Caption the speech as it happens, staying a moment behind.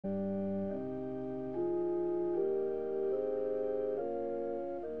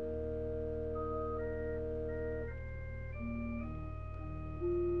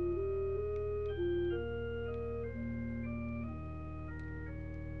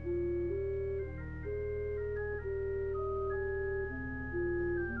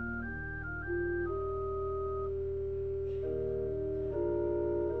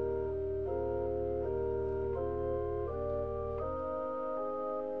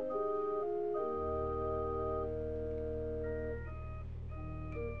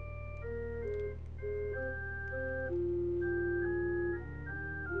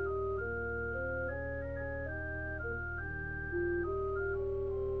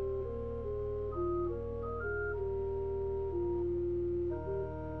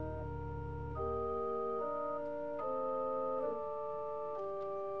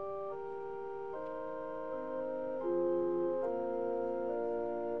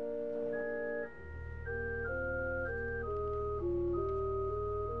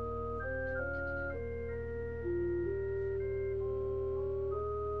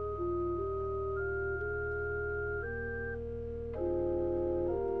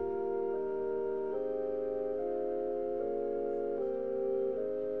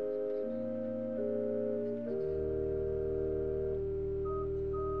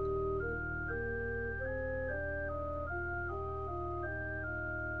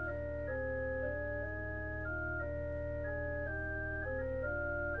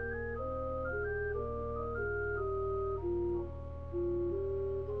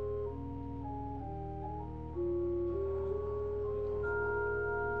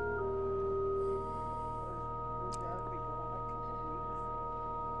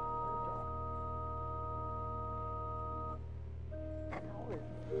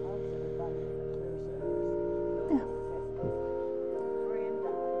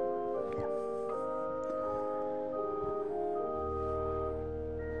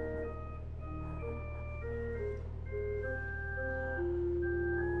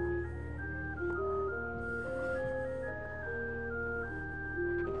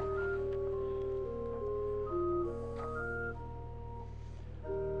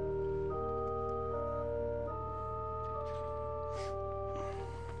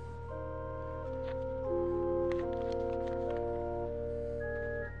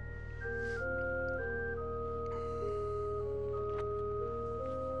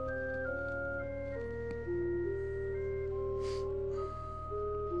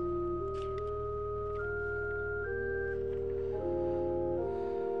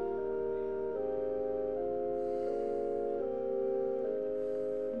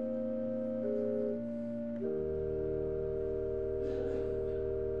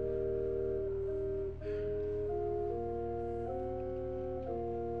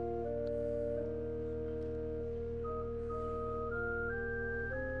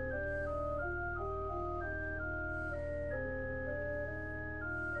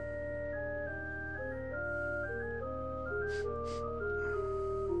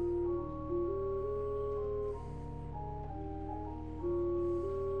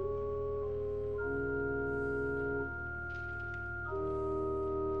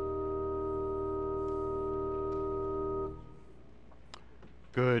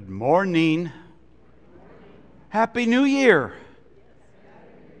Good morning. Happy New Year.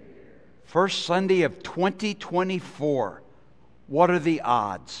 First Sunday of 2024. What are the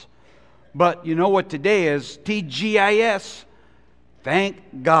odds? But you know what today is? TGIS.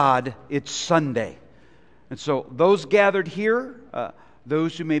 Thank God it's Sunday. And so those gathered here,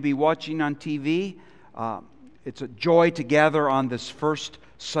 those who may be watching on TV, it's a joy to gather on this first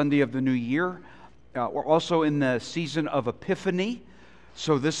Sunday of the new year. We're also in the season of Epiphany.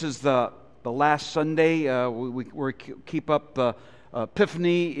 So this is the last Sunday. We keep up.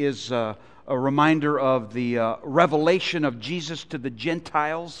 Epiphany is a reminder of the revelation of Jesus to the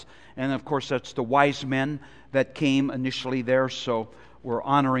Gentiles. And of course, that's the wise men that came initially there. So we're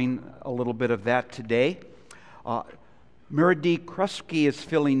honoring a little bit of that today. Miradi Krusky is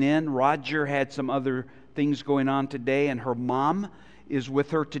filling in. Roger had some other things going on today, and her mom is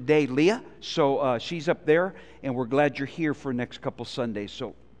with her today, Leah. So she's up there, and we're glad you're here for the next couple Sundays.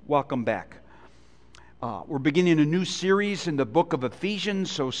 So welcome back. We're beginning a new series in the book of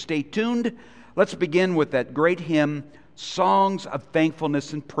Ephesians, so stay tuned. Let's begin with that great hymn, Songs of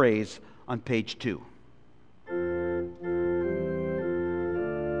Thankfulness and Praise, on page 2.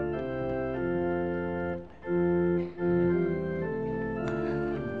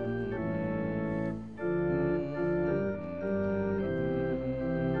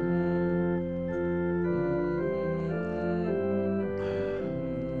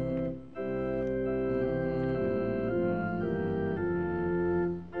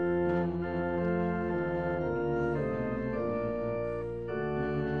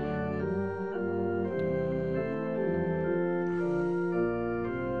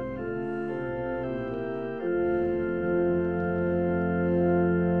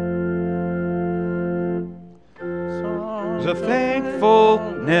 Of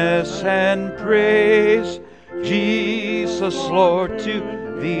thankfulness and praise, Jesus, Lord, to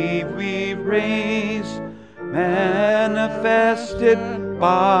Thee we raise, manifested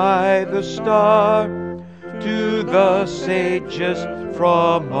by the star, to the sages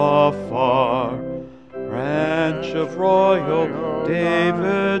from afar. Branch of royal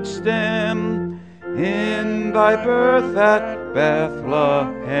David's stem, in Thy birth at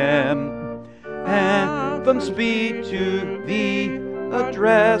Bethlehem, anthems be to Thee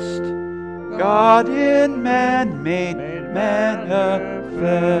addressed, God in man made manifest.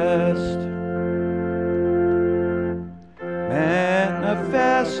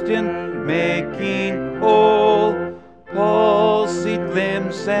 Manifest in making whole palsied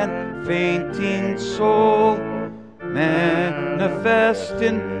limbs and fainting soul, manifest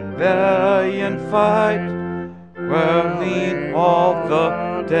in valiant fight, quelling all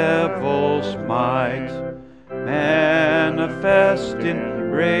the devil's might, manifest in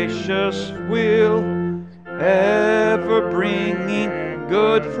gracious will, ever bringing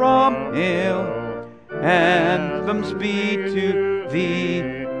good from ill, anthems be to Thee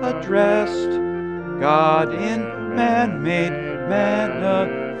addressed, God in man made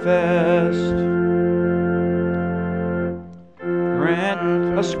manifest.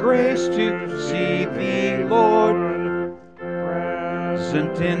 Grant us grace to see Thee, Lord,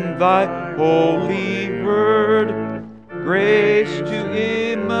 present in Thy holy word, grace to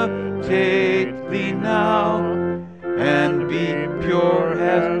imitate Thee now, and be pure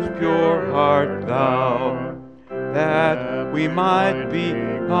as pure art Thou, that we might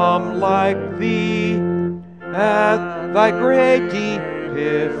become like Thee at Thy great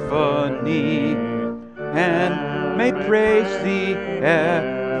Epiphany, and may praise Thee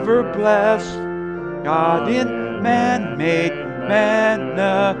ever blessed, God in man made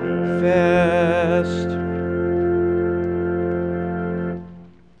manifest.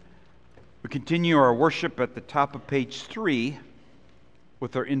 We continue our worship at the top of page 3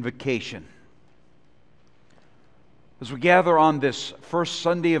 with our invocation. As we gather on this first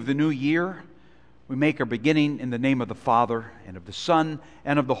Sunday of the new year, we make our beginning in the name of the Father, and of the Son,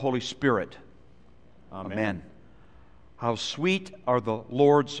 and of the Holy Spirit. Amen. Amen. How sweet are the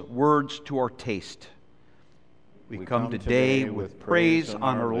Lord's words to our taste. We come today with praise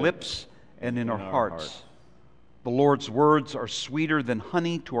on our lips and in our hearts. The Lord's words are sweeter than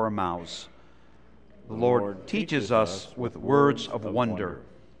honey to our mouths. The Lord teaches us with words of wonder.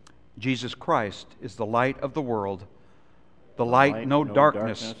 Jesus Christ is the light of the world, the light no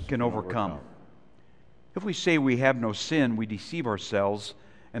darkness can overcome. If we say we have no sin, we deceive ourselves,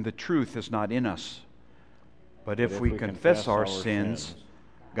 and the truth is not in us. But if we confess our sins,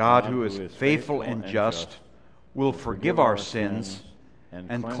 God, who is faithful and just, will forgive our sins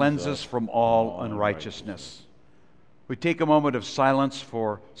and cleanse us from all unrighteousness. We take a moment of silence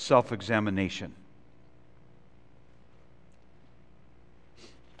for self-examination.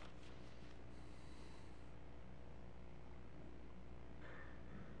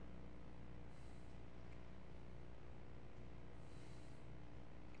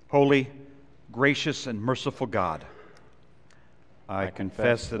 Holy, gracious, and merciful God, I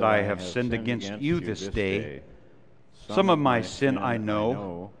confess that I have sinned against you this day. Some of my sin I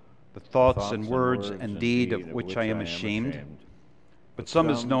know, the thoughts and words and deed of which I am ashamed, but some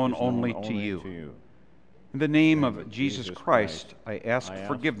is known only to you. In the name of Jesus Christ, I ask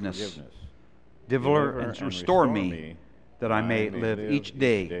forgiveness. Deliver and restore me, that I may live each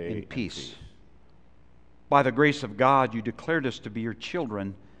day in peace. By the grace of God, you declared us to be your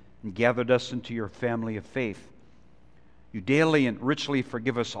children and gathered us into your family of faith. You daily and richly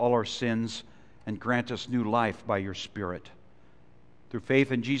forgive us all our sins and grant us new life by your Spirit. Through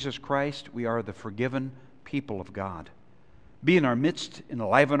faith in Jesus Christ, we are the forgiven people of God. Be in our midst and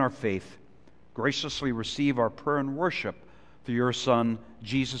enliven our faith. Graciously receive our prayer and worship through your Son,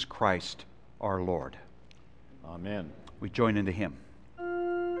 Jesus Christ, our Lord. Amen. We join in the hymn.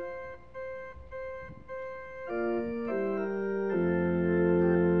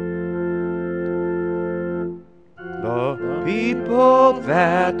 The people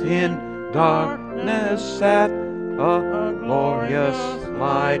that in darkness sat a glorious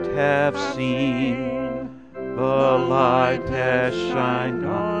light have seen. The light has shined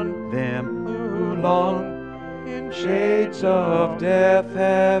on them who long in shades of death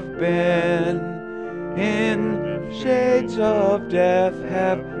have been. In shades of death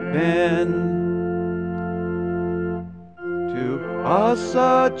have been. To us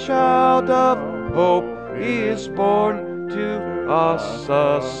a child of hope is born, to us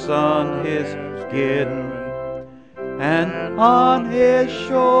a son is given, and on his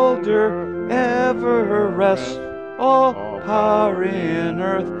shoulder ever rests all power in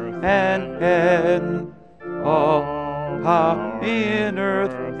earth and heaven, all power in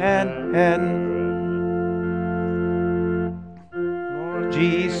earth and heaven.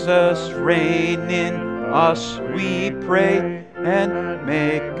 Jesus, reign in us, we pray, and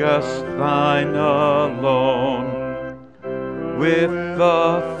make us thine alone. With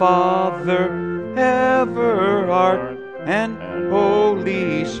the Father ever art, and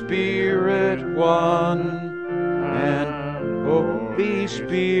Holy Spirit one, and Holy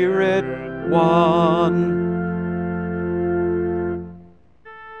Spirit one.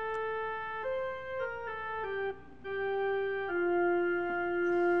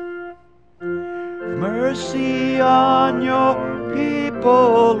 Mercy on your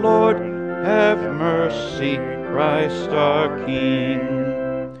people, Lord, have mercy, Christ our King.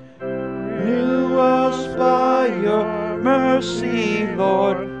 Renew us by your mercy,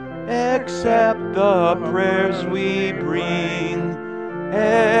 Lord, accept the prayers we bring,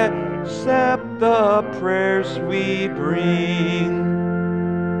 accept the prayers we bring.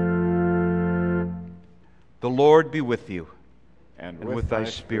 The Lord be with you, and with thy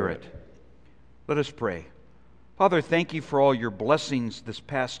spirit. Let us pray. Father, thank you for all your blessings this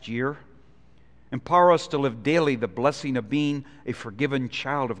past year. Empower us to live daily the blessing of being a forgiven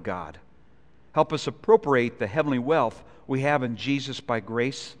child of God. Help us appropriate the heavenly wealth we have in Jesus by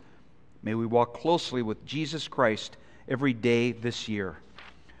grace. May we walk closely with Jesus Christ every day this year.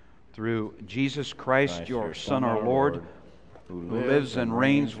 Through Jesus Christ, your Son, our Lord, who lives and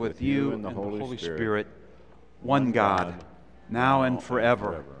reigns with you in the Holy Spirit, one God, now and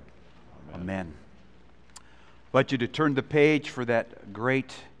forever. Amen. I'd like you to turn the page for that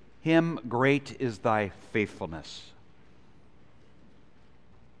great hymn, Great is Thy Faithfulness.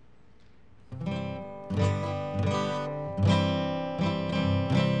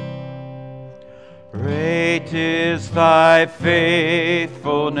 Great is Thy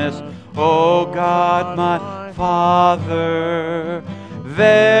faithfulness, O God my Father.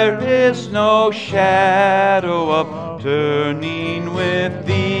 There is no shadow of turning with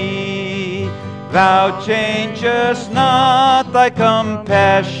Thee. Thou changest not, Thy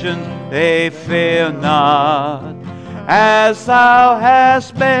compassions, they fail not. As Thou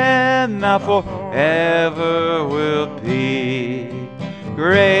hast been, Thou forever wilt be.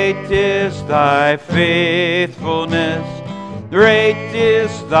 Great is Thy faithfulness, great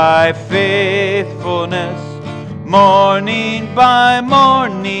is Thy faithfulness. Morning by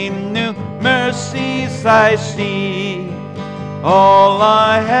morning, new mercies I see. All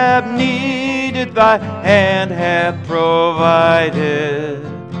I have needed, Thy hand hath provided.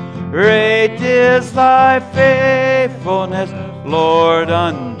 Great is Thy faithfulness, Lord,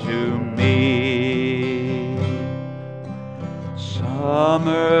 unto me.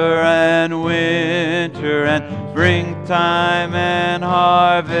 Summer and winter and springtime and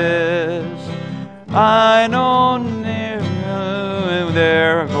harvest, I know near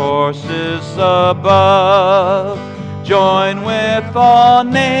their courses above. Join with all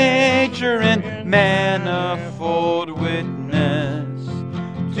nature in manifold witness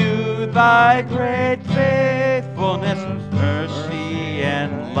to thy great faithfulness, mercy,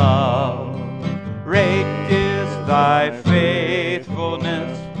 and love. Great is thy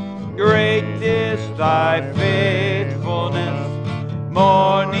faithfulness, great is thy faithfulness.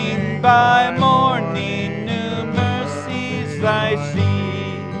 Morning by morning, new mercies I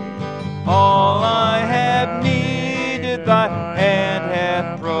see. All I have needed, thy hand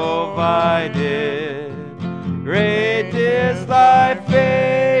hath provided. Great is thy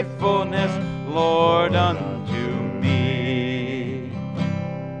faithfulness, Lord, unto me.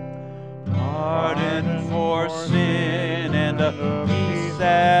 Pardon for sin and a peace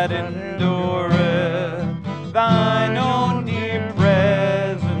that endureth, thine own near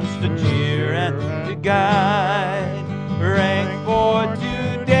presence to cheer and to guide. Rank for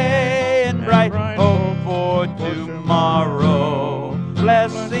today and bright hope for tomorrow.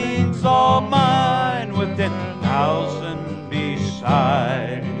 Blessings all mine with 10,000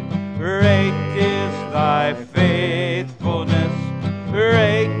 beside. Great is thy faithfulness,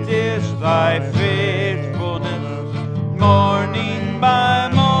 great is thy faithfulness. Morning by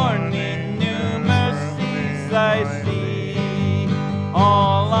morning, new mercies I see.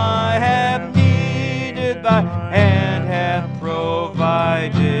 All I have needed, thy hand hath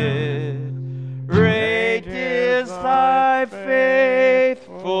provided. Great is thy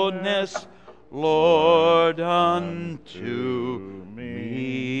faithfulness, Lord, unto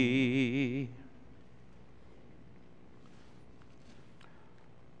me.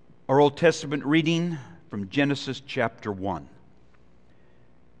 Our Old Testament reading from Genesis chapter 1.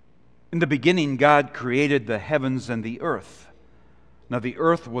 In the beginning, God created the heavens and the earth. Now the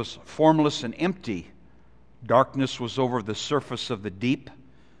earth was formless and empty. Darkness was over the surface of the deep,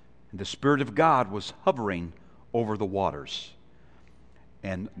 and the Spirit of God was hovering over the waters.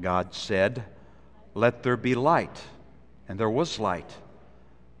 And God said, "Let there be light." And there was light.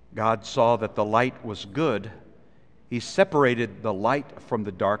 God saw that the light was good. He separated the light from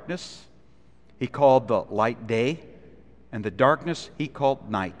the darkness. He called the light day, and the darkness he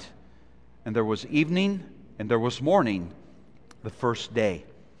called night. And there was evening, and there was morning, the first day.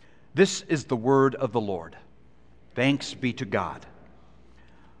 This is the word of the Lord. Thanks be to God.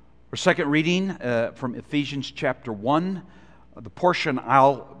 Our second reading from Ephesians chapter 1. The portion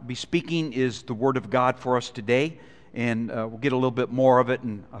I'll be speaking is the Word of God for us today, and we'll get a little bit more of it,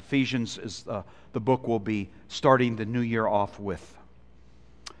 and Ephesians is the book we'll be starting the new year off with.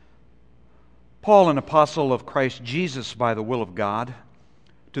 Paul, an apostle of Christ Jesus by the will of God,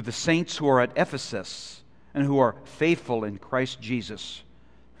 to the saints who are at Ephesus and who are faithful in Christ Jesus,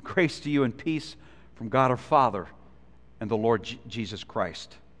 grace to you and peace from God our Father and the Lord Jesus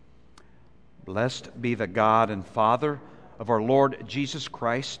Christ. Blessed be the God and Father of our Lord Jesus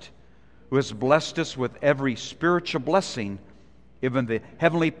Christ, who has blessed us with every spiritual blessing, even the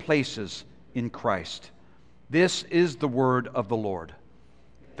heavenly places in Christ. This is the word of the Lord.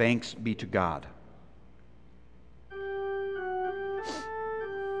 Thanks be to God.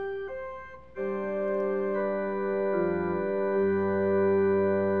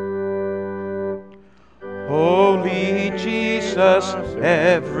 Holy Jesus,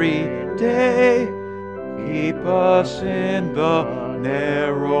 every day keep us in the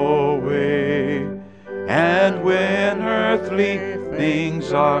narrow way. And when earthly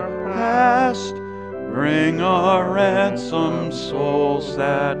things are past, bring our ransomed souls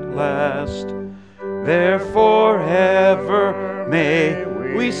at last. Therefore ever may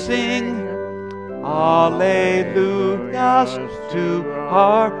we sing Alleluias to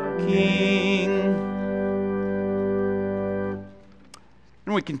our King.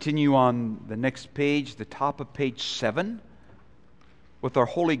 And we continue on the next page, the top of page 7, with our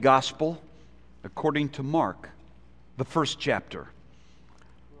Holy Gospel according to Mark, the first chapter.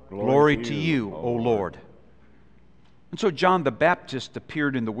 Glory to you, O Lord. And so John the Baptist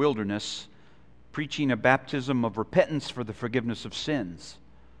appeared in the wilderness, preaching a baptism of repentance for the forgiveness of sins.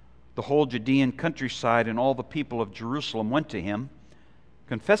 The whole Judean countryside and all the people of Jerusalem went to him.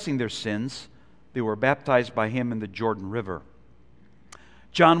 Confessing their sins, they were baptized by him in the Jordan River.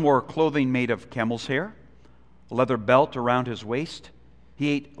 John wore clothing made of camel's hair, a leather belt around his waist. He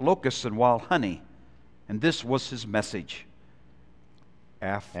ate locusts and wild honey, and this was his message.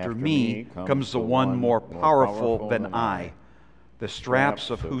 After me comes the one more powerful than I, the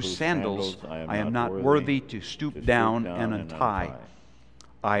straps of whose sandals I am not worthy to stoop down and untie.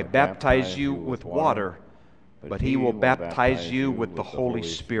 I baptize you with water, but he will baptize you with the Holy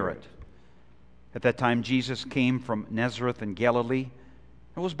Spirit. At that time Jesus came from Nazareth in Galilee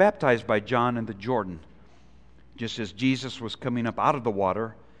and was baptized by John in the Jordan. Just as Jesus was coming up out of the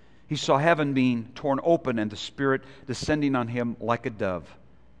water, he saw heaven being torn open and the Spirit descending on him like a dove.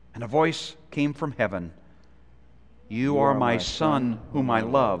 And a voice came from heaven, "You are my Son, whom I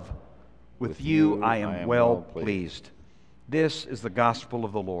love. With you I am well pleased." This is the gospel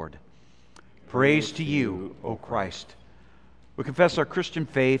of the Lord. Praise to you, O Christ. We confess our Christian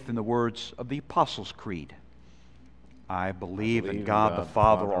faith in the words of the Apostles' Creed. I believe in God the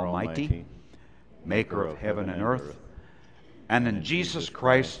Father Almighty, maker of heaven and earth, and in Jesus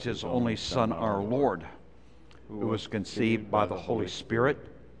Christ, his only Son, our Lord, who was conceived by the Holy Spirit,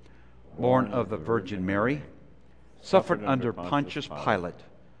 born of the Virgin Mary, suffered under Pontius Pilate,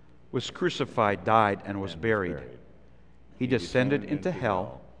 was crucified, died, and was buried. He descended into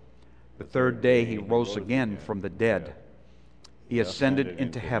hell. The third day he rose again from the dead. He ascended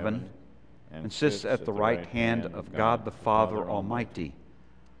into heaven and sits at the right hand of God the Father Almighty.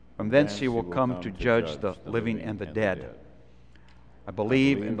 From thence he will come to judge the living and the dead. I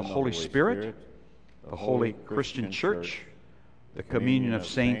believe in the Holy Spirit, the holy Christian Church, the communion of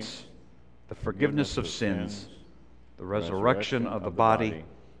saints, the forgiveness of sins, the resurrection of the body,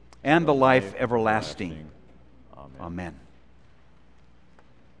 and the life everlasting. Amen.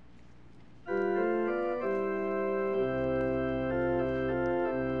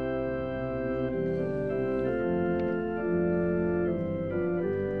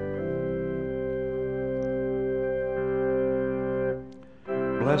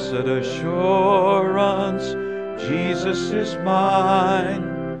 Blessed assurance, Jesus is mine.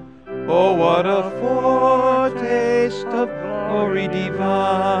 Oh, what a foretaste of glory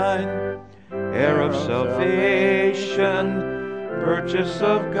divine, heir of salvation, purchase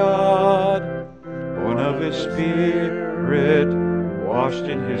of God, born of his Spirit, washed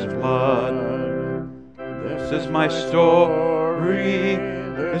in his blood. This is my story,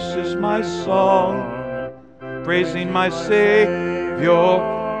 this is my song, praising my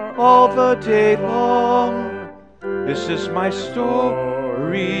Savior all the day long. This is my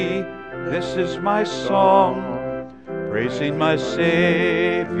story, this is my song, praising my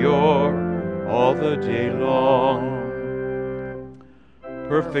Savior all the day long.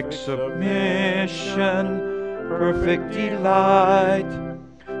 Perfect submission, perfect delight,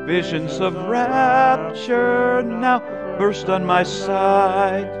 visions of rapture now burst on my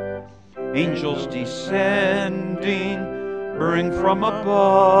sight. Angels descending, bring from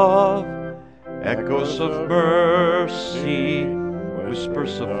above, echoes of mercy,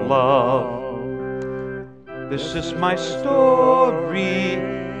 whispers of love. This is my story,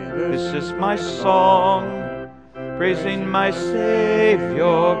 this is my song, praising my Savior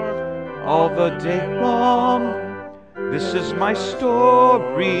all the day long. This is my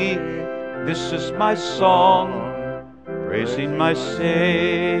story, this is my song, praising my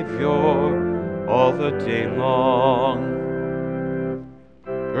Savior all the day long.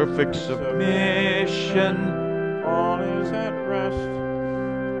 Perfect submission, all is at rest.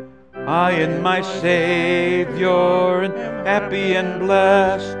 I in my Savior am happy and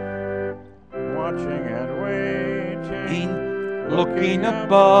blessed, watching and waiting, looking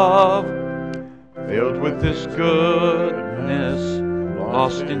above, filled with his goodness,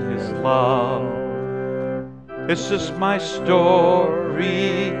 lost in his love. This is my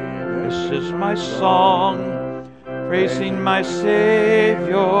story, this is my song, praising my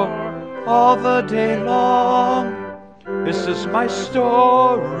Savior all the day long. This is my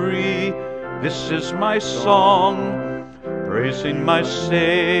story, this is my song, praising my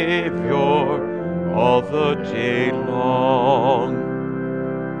Savior all the day long.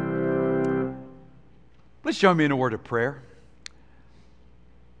 Please join me in a word of prayer.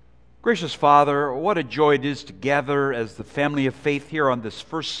 Gracious Father, what a joy it is to gather as the family of faith here on this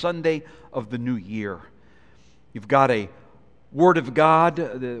first Sunday of the new year. You've got a Word of God,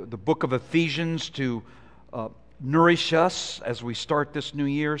 the book of Ephesians, to nourish us as we start this new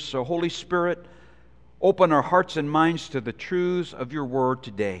year. So, Holy Spirit, open our hearts and minds to the truths of your Word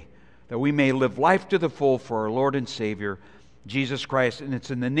today, that we may live life to the full for our Lord and Savior, Jesus Christ. And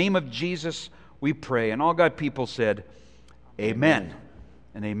it's in the name of Jesus we pray. And all God people said, Amen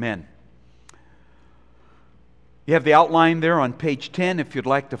and amen. You have the outline there on page 10 if you'd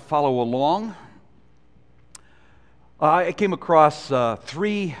like to follow along. I came across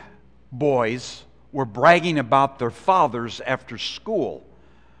 3 boys were bragging about their fathers after school.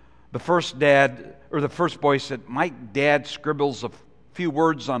 The first boy said, "My dad scribbles a few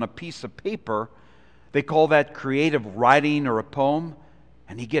words on a piece of paper. They call that creative writing or a poem,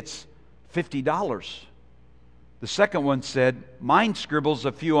 and he gets $50. The second one said, "Mine scribbles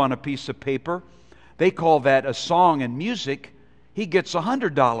a few on a piece of paper. They call that a song and music. He gets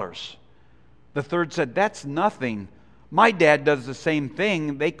 $100. The third said, "That's nothing. My dad does the same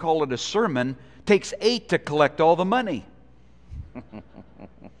thing. They call it a sermon. Takes 8 to collect all the money."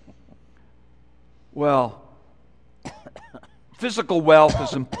 Well, physical wealth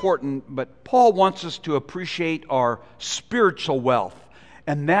is important, but Paul wants us to appreciate our spiritual wealth.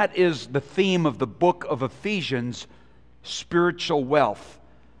 And that is the theme of the book of Ephesians, spiritual wealth.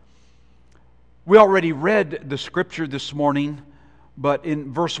 We already read the scripture this morning, but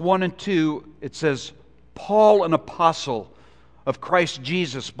in verse 1 and 2, it says, Paul, an apostle of Christ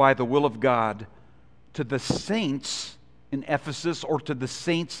Jesus by the will of God, to the saints in Ephesus, or to the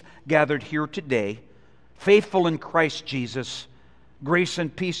saints gathered here today, faithful in Christ Jesus, grace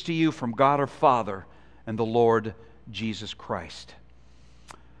and peace to you from God our Father and the Lord Jesus Christ.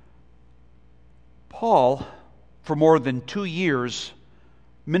 Paul, for more than 2 years,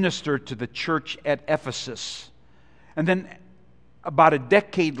 ministered to the church at Ephesus. And then about a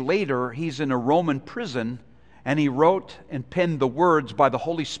decade later, he's in a Roman prison, and he wrote and penned the words by the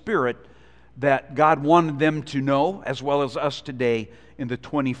Holy Spirit that God wanted them to know, as well as us today in the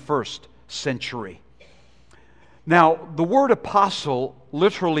 21st century. Now, the word apostle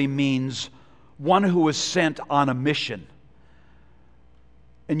literally means one who is sent on a mission.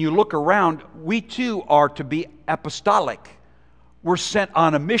 And you look around, we too are to be apostolic. We're sent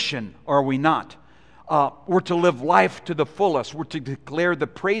on a mission, are we not? We're to live life to the fullest. We're to declare the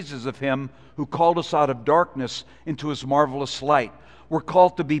praises of Him who called us out of darkness into His marvelous light. We're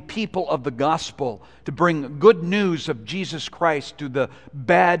called to be people of the gospel, to bring good news of Jesus Christ to the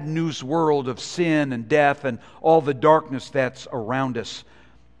bad news world of sin and death and all the darkness that's around us.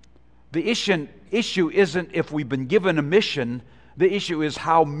 The issue isn't if we've been given a mission. The issue is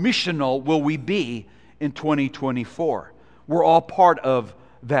how missional will we be in 2024. We're all part of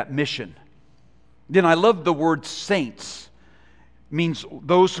that mission. Then I love the word saints. It means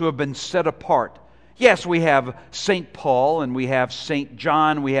those who have been set apart. Yes, we have St. Paul and we have St.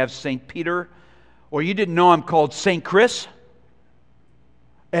 John, we have St. Peter. Well, you didn't know I'm called St. Chris?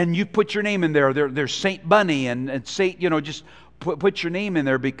 And you put your name in there. There's St. Bunny and St., just put your name in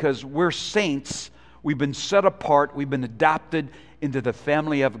there because we're saints. We've been set apart. We've been adopted into the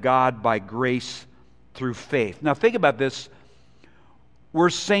family of God by grace through faith. Now think about this.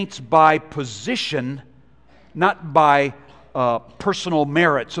 We're saints by position, not by personal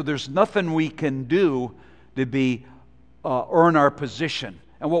merit. So there's nothing we can do to earn our position.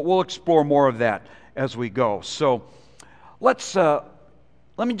 And we'll explore more of that as we go. So let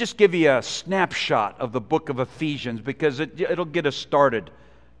me just give you a snapshot of the book of Ephesians because it'll get us started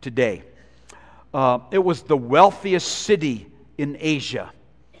today. It was the wealthiest city in Asia.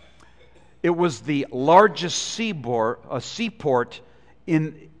 It was the largest seaport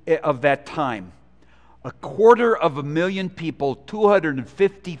of that time. 250,000 people,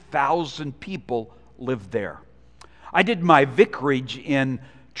 250,000 people lived there. I did my vicarage in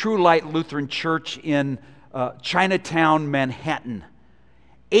True Light Lutheran Church in Chinatown, Manhattan.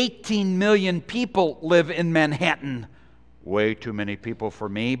 18 million people live in Manhattan. Way too many people for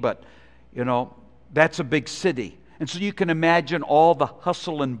me, but that's a big city. And so you can imagine all the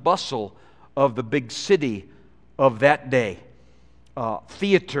hustle and bustle of the big city of that day.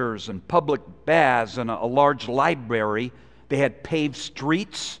 Theaters and public baths and a large library. They had paved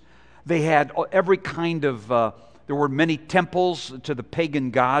streets. They had every kind of, there were many temples to the pagan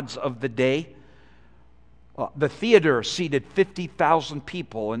gods of the day. The theater seated 50,000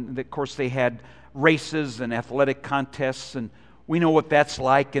 people. And of course they had races and athletic contests. And we know what that's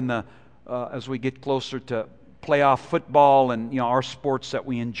like as we get closer to playoff football and our sports that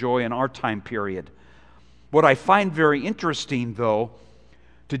we enjoy in our time period. What I find very interesting, though,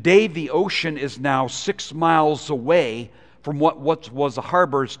 today the ocean is now 6 miles away from what was a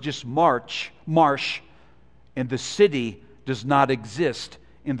harbor, it's just marsh, and the city does not exist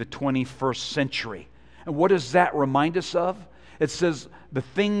in the 21st century. And what does that remind us of? It says the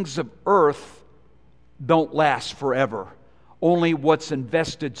things of earth don't last forever. Only what's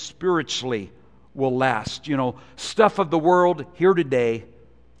invested spiritually will last. Stuff of the world here today,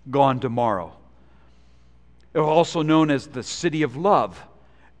 gone tomorrow. It was also known as the City of Love.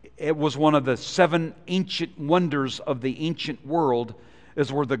 It was one of the 7 ancient wonders of the ancient world,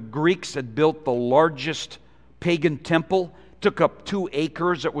 is where the Greeks had built the largest pagan temple. It took up 2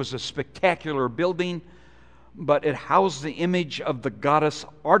 acres. It was a spectacular building, but it housed the image of the goddess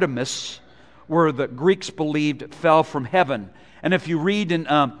Artemis, where the Greeks believed fell from heaven. And if you read in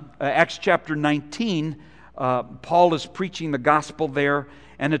Acts chapter 19, Paul is preaching the gospel there,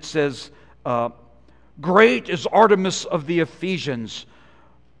 and it says, "Great is Artemis of the Ephesians.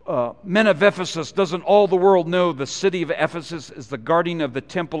 Men of Ephesus, doesn't all the world know the city of Ephesus is the guardian of the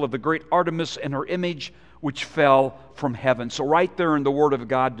temple of the great Artemis and her image, which fell from heaven?" So right there in the Word of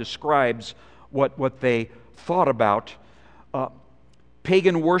God describes what they thought about.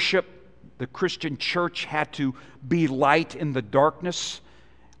 Pagan worship, the Christian church had to be light in the darkness.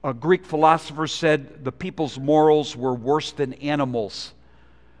 A Greek philosopher said the people's morals were worse than animals.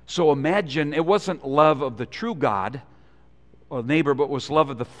 So imagine, it wasn't love of the true God or neighbor, but it was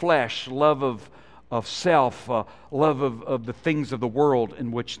love of the flesh, love of self, love of the things of the world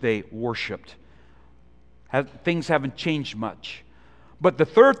in which they worshiped. Things haven't changed much. But the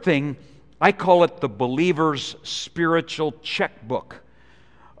third thing, I call it the believer's spiritual checkbook,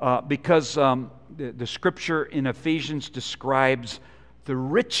 because the scripture in Ephesians describes the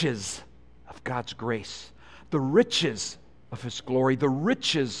riches of God's grace, the riches of His glory, the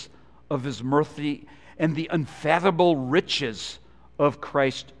riches of His mercy, and the unfathomable riches of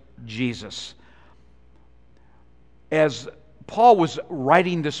Christ Jesus. As Paul was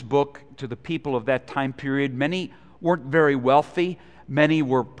writing this book to the people of that time period, many weren't very wealthy. Many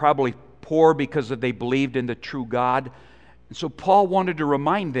were probably poor because they believed in the true God. And so Paul wanted to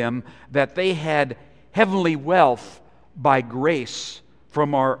remind them that they had heavenly wealth by grace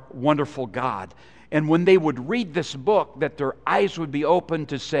from our wonderful God. And when they would read this book, that their eyes would be open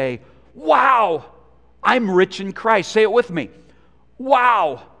to say, wow, I'm rich in Christ. Say it with me.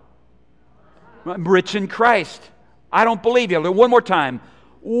 Wow, I'm rich in Christ. I don't believe you. One more time.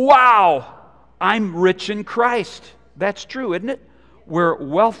 Wow, I'm rich in Christ. That's true, isn't it? We're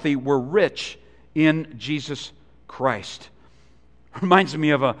wealthy, we're rich in Jesus Christ. Reminds me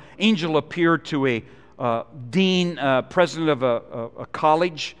of an angel appeared to a dean, president of a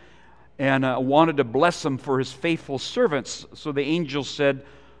college, and wanted to bless him for his faithful servants. So the angel said,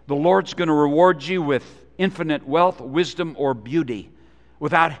 the Lord's going to reward you with infinite wealth, wisdom, or beauty.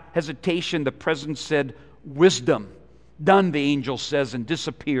 Without hesitation, the president said, wisdom. Done, the angel says, and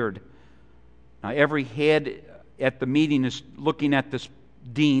disappeared. Now every head at the meeting is looking at this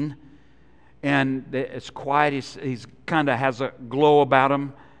dean, and it's quiet. He's kind of has a glow about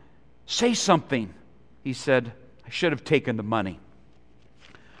him. Say something. He said, I should have taken the money.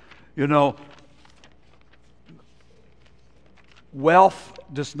 You know, wealth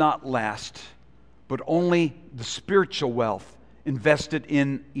does not last, but only the spiritual wealth invested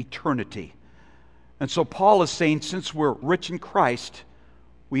in eternity. And so Paul is saying, since we're rich in Christ,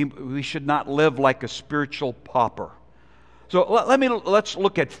 we should not live like a spiritual pauper. So let's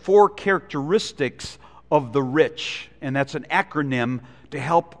look at 4 characteristics of the rich, and that's an acronym to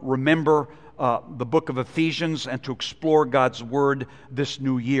help remember the book of Ephesians and to explore God's Word this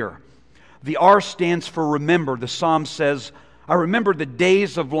new year. The R stands for remember. The Psalm says, I remember the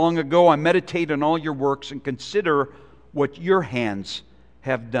days of long ago. I meditate on all your works and consider what your hands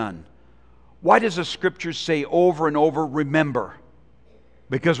have done. Why does the Scripture say over and over, remember?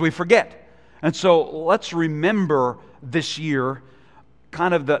 Because we forget. And so let's remember this year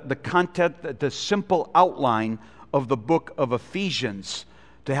kind of the content, the simple outline of the book of Ephesians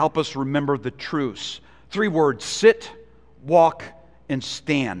to help us remember the truths. 3 words, sit, walk, and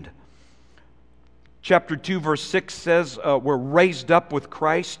stand. Chapter 2, verse 6 says, we're raised up with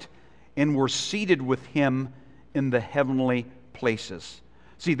Christ and we're seated with Him in the heavenly places.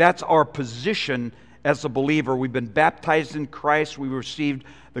 See, that's our position as a believer. We've been baptized in Christ. We received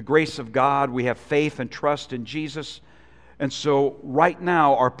the grace of God. We have faith and trust in Jesus. And so right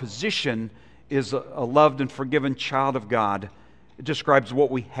now, our position is a loved and forgiven child of God. It describes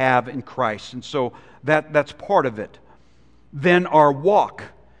what we have in Christ. And so that's part of it. Then our walk.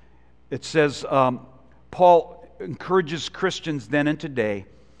 It says, Paul encourages Christians then and today,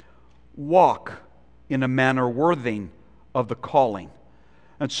 walk in a manner worthy of the calling.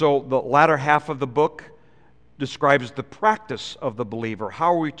 And so the latter half of the book describes the practice of the believer.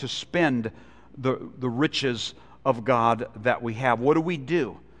 How are we to spend the riches of God that we have? What do we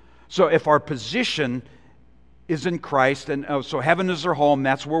do? So if our position is in Christ, and so heaven is our home,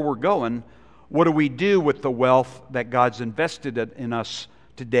 that's where we're going, what do we do with the wealth that God's invested in us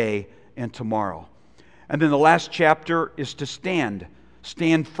today and tomorrow? And then the last chapter is to stand.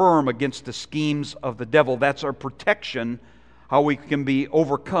 Stand firm against the schemes of the devil. That's our protection, how we can be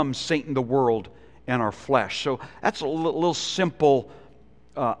overcome Satan, the world, and our flesh. So that's a little simple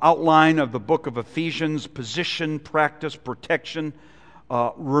outline of the book of Ephesians: position, practice, protection.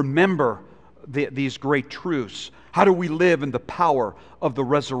 Remember these great truths. How do we live in the power of the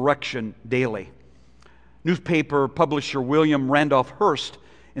resurrection daily? Newspaper publisher William Randolph Hearst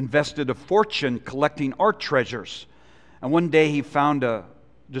invested a fortune collecting art treasures. And one day he found a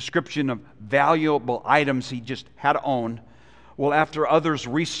description of valuable items he just had to own. Well, after others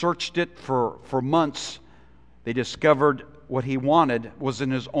researched it for months, they discovered what he wanted was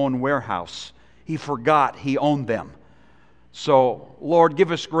in his own warehouse. He forgot he owned them. So, Lord,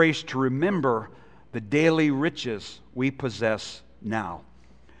 give us grace to remember the daily riches we possess now.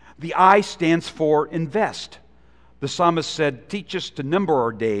 The I stands for invest. The psalmist said, teach us to number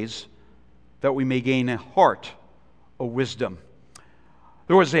our days that we may gain a heart of wisdom.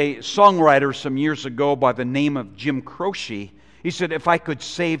 There was a songwriter some years ago by the name of Jim Croce. He said, if I could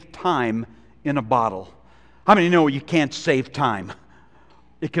save time in a bottle. How many know you can't save time?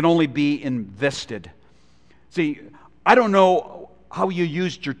 It can only be invested. See, I don't know how you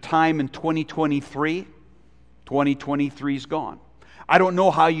used your time in 2023. 2023 is gone. I don't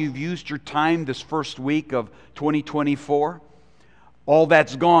know how you've used your time this first week of 2024. All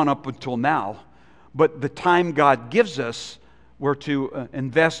that's gone up until now. But the time God gives us, we're to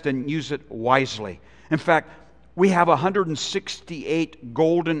invest and use it wisely. In fact, we have 168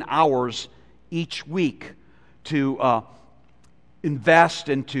 golden hours each week to invest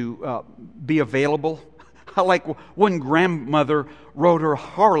and to be available. Like one grandmother rode her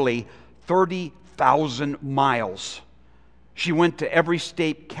Harley 30,000 miles. She went to every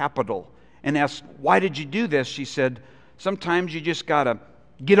state capital and asked, why did you do this? She said, sometimes you just got to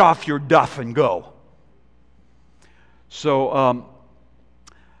get off your duff and go. So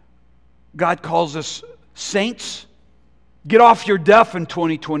God calls us saints. Get off your duff in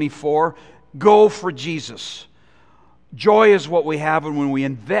 2024. Go for Jesus. Joy is what we have when we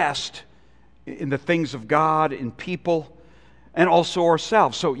invest in the things of God, in people, and also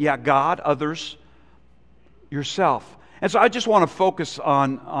ourselves. So yeah, God, others, yourself. And so I just want to focus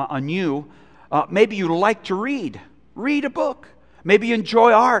on you. Maybe you like to read. Read a book. Maybe you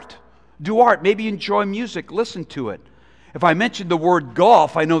enjoy art. Do art. Maybe you enjoy music. Listen to it. If I mention the word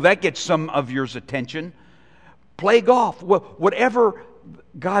golf, I know that gets some of your attention. Play golf. Whatever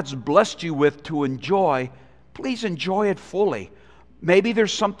God's blessed you with to enjoy, please enjoy it fully. Maybe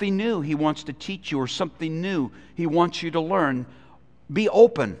there's something new He wants to teach you or something new He wants you to learn. Be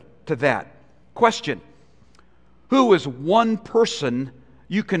open to that. Question. Who is one person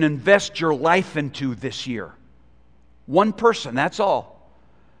you can invest your life into this year? One person, that's all.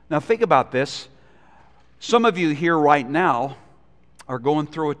 Now think about this. Some of you here right now are going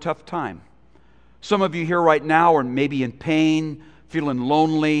through a tough time. Some of you here right now are maybe in pain, feeling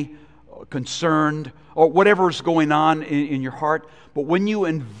lonely, concerned, or whatever's going on in your heart. But when you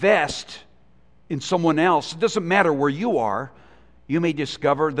invest in someone else, it doesn't matter where you are, you may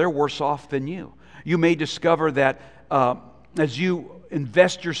discover they're worse off than you. You may discover that as you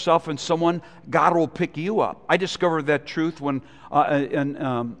invest yourself in someone, God will pick you up. I discovered that truth when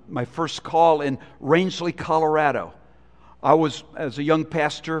in my first call in Rangeley, Colorado. I was, as a young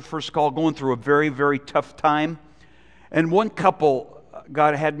pastor, first call, going through a very, very tough time. And one couple,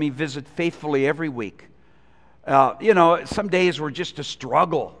 God had me visit faithfully every week. Some days were just a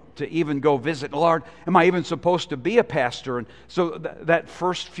struggle to even go visit. Lord, am I even supposed to be a pastor? And so that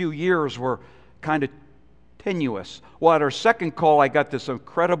first few years were kind of tenuous. Well, at our second call, I got this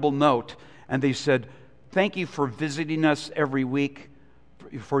incredible note, and they said, thank you for visiting us every week,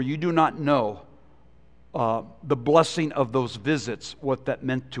 for you do not know the blessing of those visits, what that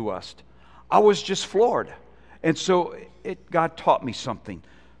meant to us. I was just floored. And so God taught me something.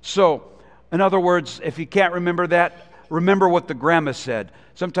 So, in other words, if you can't remember that, remember what the grandma said.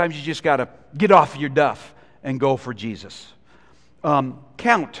 Sometimes you just got to get off your duff and go for Jesus.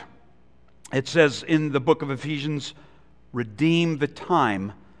 Count. It says in the book of Ephesians, redeem the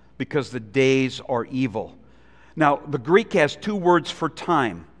time because the days are evil. Now, the Greek has two words for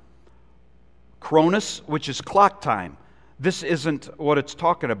time. Chronos, which is clock time. This isn't what it's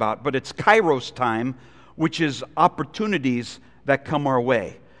talking about, but it's kairos time, which is opportunities that come our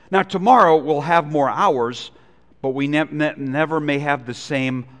way. Now, tomorrow we'll have more hours, but we never may have the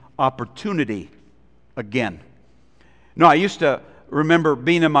same opportunity again. No, I used to remember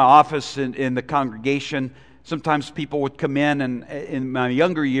being in my office in the congregation. Sometimes people would come in my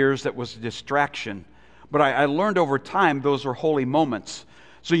younger years, that was a distraction. But I learned over time those are holy moments.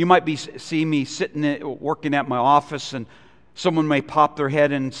 So you might see me sitting working at my office, and someone may pop their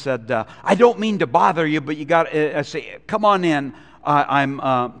head and said, I don't mean to bother you, but you got. I say, come on in.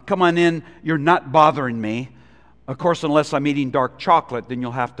 Come on in. You're not bothering me. Of course, unless I'm eating dark chocolate, then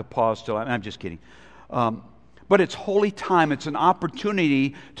you'll have to pause till I'm just kidding. But it's holy time. It's an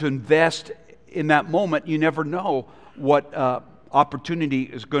opportunity to invest in that moment. You never know what opportunity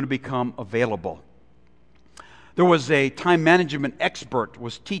is going to become available. There was a time management expert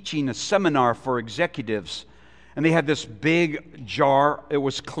was teaching a seminar for executives, and they had this big jar. It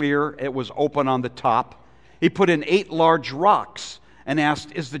was clear. It was open on the top. He put in 8 large rocks and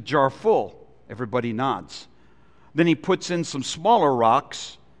asked, is the jar full? Everybody nods. Then he puts in some smaller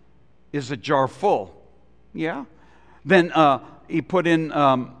rocks. Is the jar full? Yeah. Then he put in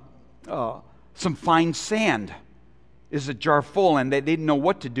some fine sand. is a jar full, and they didn't know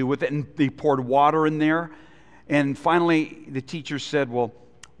what to do with it, and they poured water in there. And finally, the teacher said, well,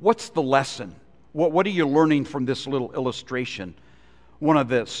 what's the lesson? What are you learning from this little illustration? One of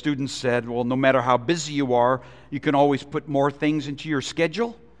the students said, well, no matter how busy you are, you can always put more things into your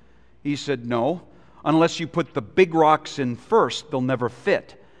schedule. He said, no. Unless you put the big rocks in first, they'll never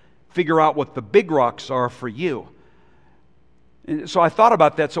fit. Figure out what the big rocks are for you. And so I thought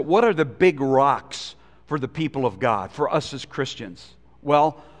about that. So what are the big rocks for the people of God, for us as Christians?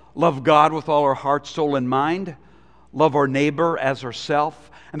 Well, love God with all our heart, soul, and mind. Love our neighbor as ourselves.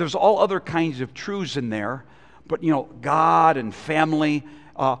 And there's all other kinds of truths in there. But, God and family,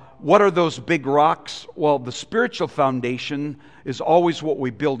 what are those big rocks? Well, the spiritual foundation is always what we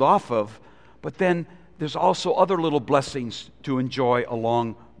build off of. But then there's also other little blessings to enjoy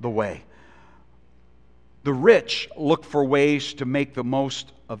along the way. The rich look for ways to make the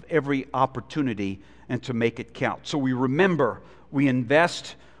most of every opportunity and to make it count. So we remember, we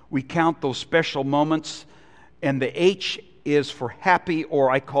invest, we count those special moments, and the H is for happy,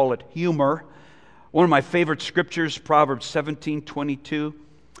 or I call it humor. One of my favorite scriptures, Proverbs 17:22,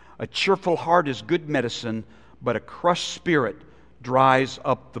 a cheerful heart is good medicine, but a crushed spirit dries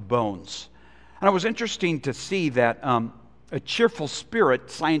up the bones. And it was interesting to see that a cheerful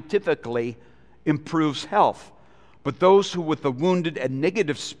spirit scientifically improves health. But those who with a wounded and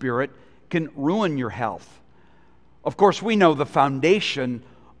negative spirit can ruin your health. Of course, we know the foundation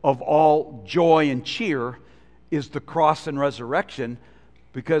of all joy and cheer is the cross and resurrection,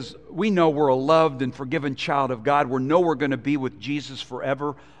 because we know we're a loved and forgiven child of God. We know we're going to be with Jesus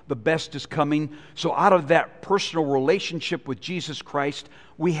forever. The best is coming. So out of that personal relationship with Jesus Christ,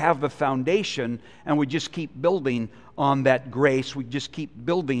 we have the foundation, and we just keep building on that grace. We just keep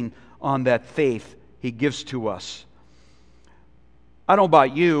building on that faith He gives to us. I don't know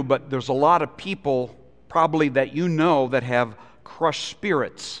about you, but there's a lot of people probably that you know that have crushed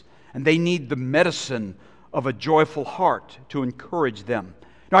spirits, and they need the medicine of a joyful heart to encourage them.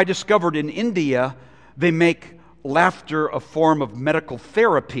 Now, I discovered in India, they make laughter a form of medical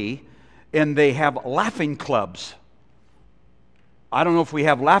therapy, and they have laughing clubs. I don't know if we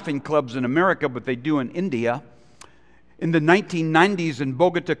have laughing clubs in America, but they do in India. In the 1990s in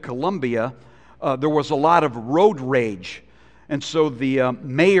Bogota, Colombia, there was a lot of road rage. And so the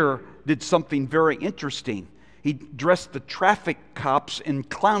mayor did something very interesting. He dressed the traffic cops in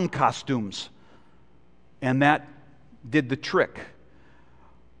clown costumes. And that did the trick.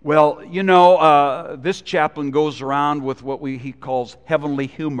 Well, this chaplain goes around with what he calls heavenly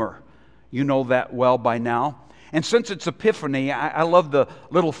humor. You know that well by now. And since it's Epiphany, I love the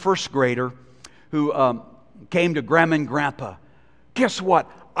little first grader who came to Grandma and Grandpa. Guess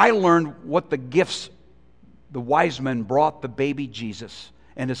what? I learned what the gifts the wise men brought the baby Jesus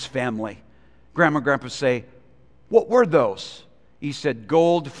and his family. Grandma and Grandpa say, what were those? He said,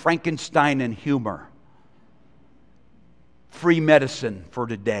 gold, Frankenstein, and humor. Free medicine for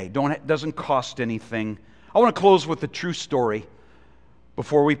today. Doesn't cost anything. I want to close with a true story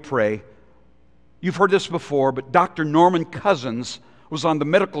before we pray. You've heard this before, but Dr. Norman Cousins was on the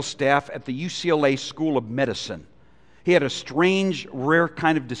medical staff at the UCLA School of Medicine. He had a strange, rare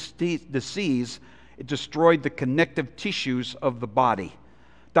kind of disease. It destroyed the connective tissues of the body.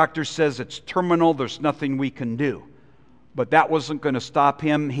 Doctor says it's terminal, there's nothing we can do. But that wasn't going to stop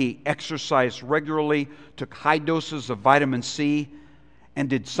him. He exercised regularly, took high doses of vitamin C, and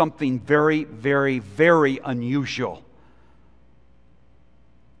did something very, very, very unusual.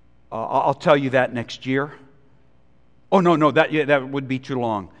 I'll tell you that next year. Oh, no, that would be too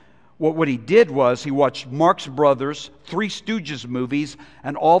long. What he did was he watched Marx Brothers, Three Stooges movies,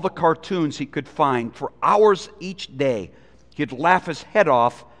 and all the cartoons he could find for hours each day. He'd laugh his head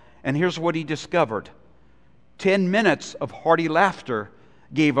off, and here's what he discovered. 10 minutes of hearty laughter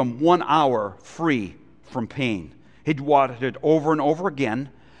gave him 1 hour free from pain. He'd watched it over and over again,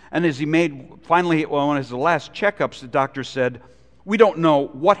 and as he made, finally, one of his last checkups, the doctor said, we don't know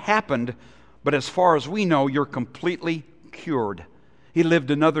what happened, but as far as we know, you're completely cured. He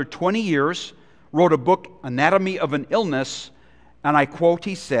lived another 20 years, wrote a book, Anatomy of an Illness, and I quote,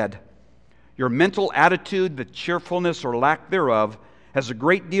 he said, your mental attitude, the cheerfulness or lack thereof, has a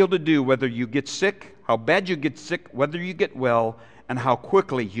great deal to do whether you get sick, how bad you get sick, whether you get well, and how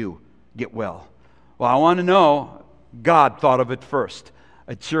quickly you get well. Well, I want to know, God thought of it first.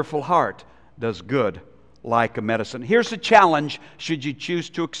 A cheerful heart does good like a medicine. Here's a challenge, should you choose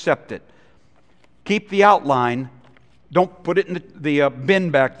to accept it. Keep the outline. Don't put it in the bin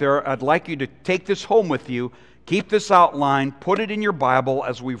back there. I'd like you to take this home with you. Keep this outline. Put it in your Bible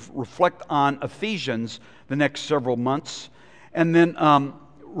as we reflect on Ephesians the next several months. And then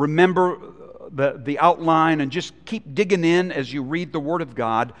remember the outline and just keep digging in as you read the Word of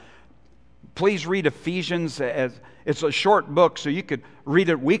God. Please read Ephesians. As it's a short book, so you could read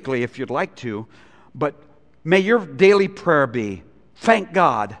it weekly if you'd like to. But may your daily prayer be, thank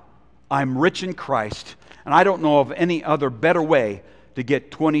God I'm rich in Christ, and I don't know of any other better way to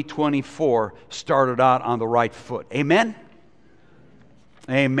get 2024 started out on the right foot. Amen?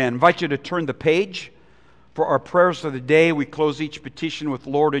 Amen. I invite you to turn the page. For our prayers of the day, we close each petition with,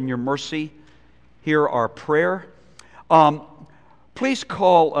 Lord, in your mercy, hear our prayer. Please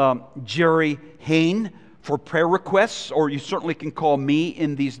call Jerry Hain for prayer requests, or you certainly can call me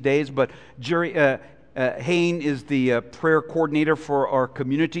in these days, but Jerry Hain is the prayer coordinator for our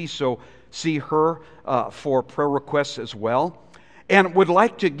community, so see her for prayer requests as well. And would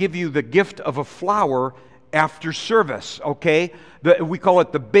like to give you the gift of a flower after service, okay? We call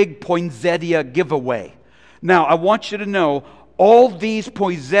it the Big Poinsettia Giveaway. Now, I want you to know, all these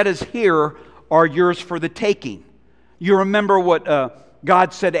poinsettias here are yours for the taking. You remember what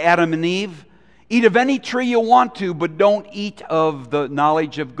God said to Adam and Eve? Eat of any tree you want to, but don't eat of the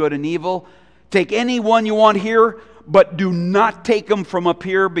knowledge of good and evil. Take any one you want here, but do not take them from up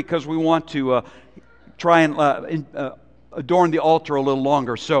here, because we want to try and adorn the altar a little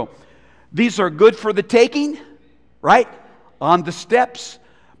longer. So these are good for the taking, right? On the steps,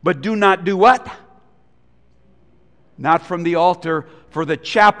 but do not do what? Not from the altar, for the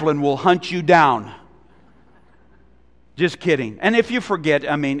chaplain will hunt you down. Just kidding. And if you forget,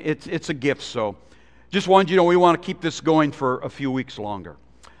 I mean, it's a gift, so just wanted you to know we want to keep this going for a few weeks longer.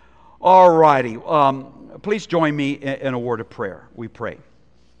 All righty. Please join me in a word of prayer. We pray.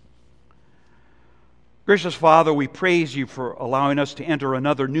 Gracious Father, we praise you for allowing us to enter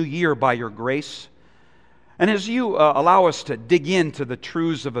another new year by your grace. And as you allow us to dig into the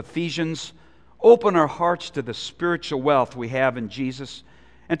truths of Ephesians, open our hearts to the spiritual wealth we have in Jesus,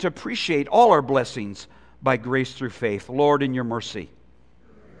 and to appreciate all our blessings by grace through faith. Lord, in your mercy.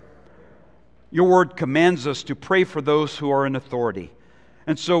 Your word commands us to pray for those who are in authority.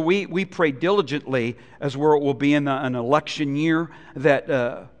 And so we pray diligently, as where it will be in an election year,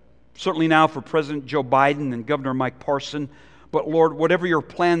 that certainly now for President Joe Biden and Governor Mike Parson, but Lord, whatever your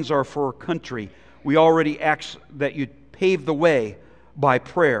plans are for our country, we already ask that you pave the way by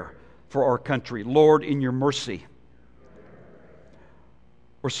prayer for our country. Lord, in your mercy.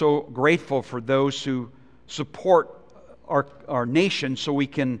 We're so grateful for those who support our nation so we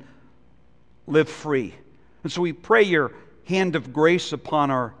can live free. And so we pray your hand of grace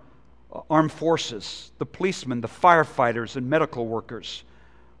upon our armed forces, the policemen, the firefighters, and medical workers.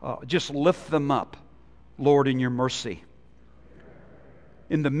 Just lift them up, Lord, in your mercy.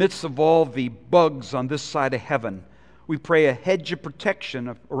 In the midst of all the bugs on this side of heaven, we pray a hedge of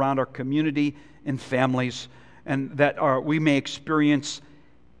protection around our community and families, and that we may experience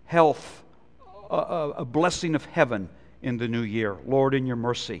health, a blessing of heaven in the new year. Lord, in your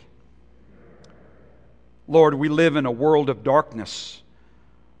mercy. Lord, we live in a world of darkness.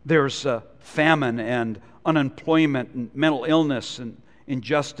 There's famine and unemployment and mental illness and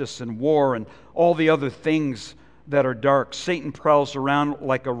injustice and war and all the other things that are dark. Satan prowls around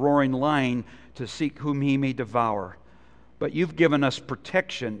like a roaring lion to seek whom he may devour. But you've given us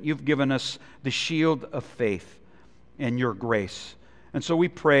protection. You've given us the shield of faith and your grace. And so we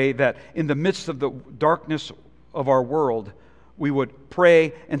pray that in the midst of the darkness of our world, we would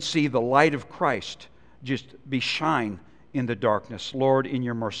pray and see the light of Christ just be shine in the darkness. Lord, in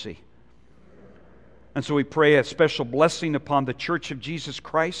your mercy. And so we pray a special blessing upon the Church of Jesus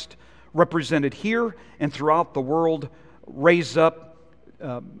Christ, represented here and throughout the world. Raise up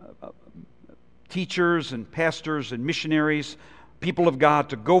teachers and pastors and missionaries, people of God,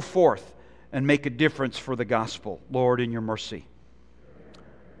 to go forth and make a difference for the gospel. Lord, in your mercy.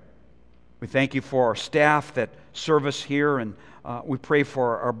 We thank you for our staff that serve us here, and we pray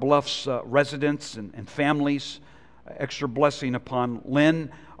for our Bluffs residents and families. Extra blessing upon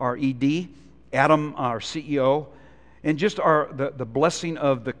Lynn, our ED, Adam, our CEO, and just the blessing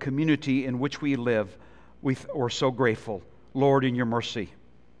of the community in which we live. We're so grateful. Lord, in your mercy.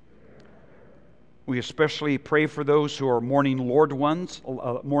 We especially pray for those who are mourning loved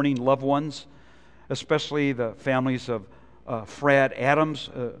ones, especially the families of Fred Adams,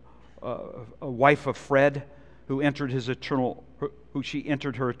 a wife of Fred, who she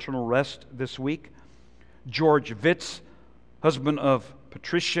entered her eternal rest this week. George Vitz, husband of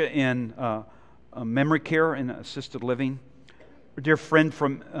Patricia in memory care and assisted living. A dear friend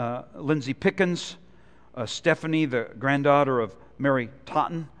from Lindsay Pickens, Stephanie, the granddaughter of Mary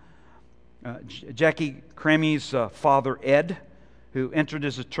Totten. Jackie Crammy's father, Ed, who entered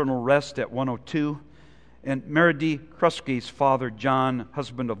his eternal rest at 102. And Mary D. Krusky's father, John,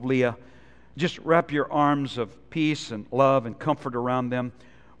 husband of Leah. Just wrap your arms of peace and love and comfort around them.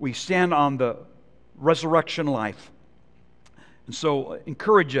 We stand on the resurrection life. And so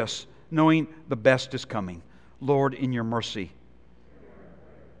encourage us, knowing the best is coming. Lord, in your mercy.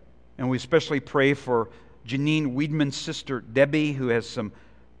 And we especially pray for Janine Weedman's sister, Debbie, who has some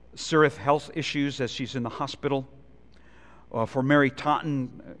serious health issues as she's in the hospital. For Mary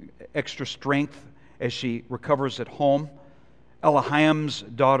Totten, extra strength as she recovers at home. Ella Hyam's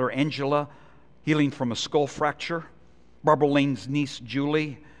daughter, Angela, healing from a skull fracture. Barbara Lane's niece,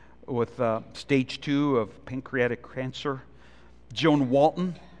 Julie, with stage 2 of pancreatic cancer. Joan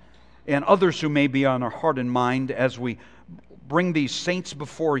Walton, and others who may be on our heart and mind as we bring these saints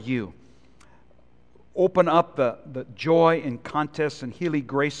before you. Open up the joy and contest and healing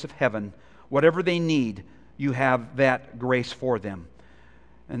grace of heaven. Whatever they need, you have that grace for them.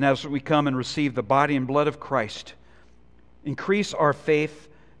 And as we come and receive the body and blood of Christ, increase our faith,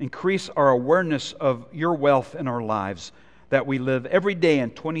 increase our awareness of your wealth in our lives, that we live every day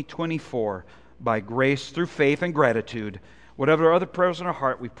in 2024 by grace through faith and gratitude. Whatever other prayers in our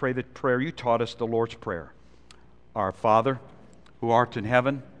heart, we pray the prayer you taught us, the Lord's Prayer. Our Father, who art in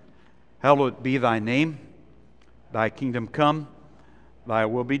heaven, hallowed be thy name. Thy kingdom come, thy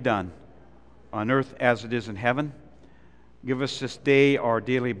will be done, on earth as it is in heaven. Give us this day our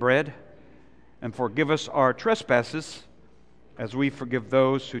daily bread, and forgive us our trespasses, as we forgive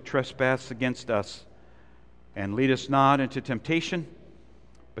those who trespass against us. And lead us not into temptation,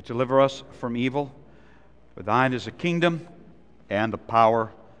 but deliver us from evil. For thine is the kingdom, and the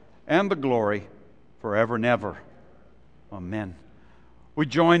power, and the glory, forever and ever. Amen. We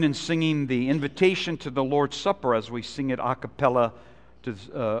join in singing the invitation to the Lord's Supper as we sing it a cappella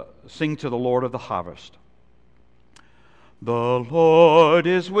to sing to the Lord of the harvest. The Lord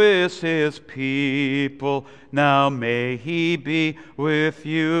is with his people, now may he be with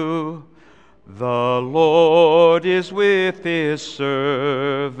you. The Lord is with his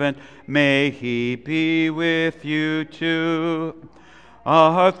servant, may he be with you too.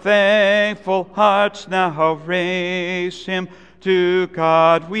 Our thankful hearts now raise him, to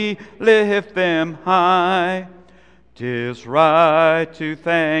God we lift them high. 'Tis right to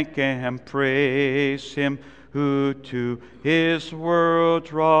thank and praise him, who to his world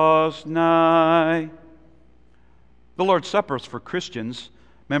draws nigh. The Lord's Supper is for Christians,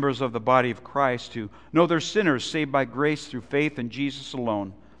 members of the body of Christ, who know they're sinners saved by grace through faith in Jesus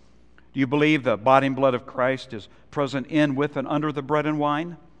alone. Do you believe the body and blood of Christ is present in, with, and under the bread and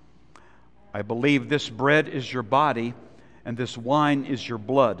wine? I believe this bread is your body and this wine is your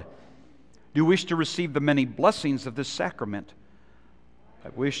blood. Do you wish to receive the many blessings of this sacrament? I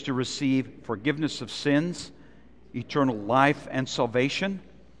wish to receive forgiveness of sins, eternal life, and salvation.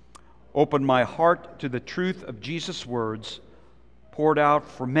 Open my heart to the truth of Jesus' words, poured out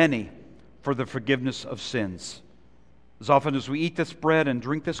for many for the forgiveness of sins. As often as we eat this bread and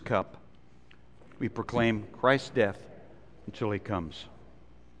drink this cup, we proclaim Christ's death until he comes.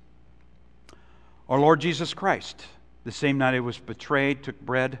 Our Lord Jesus Christ, the same night he was betrayed, took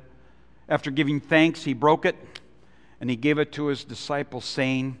bread. After giving thanks, he broke it, and he gave it to his disciples,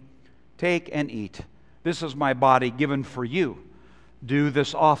 saying, "Take and eat. This is my body given for you. Do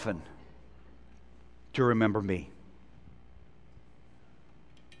this often to remember me."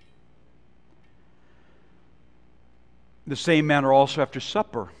 The same manner also after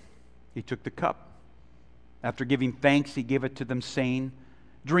supper, he took the cup. After giving thanks, he gave it to them, saying,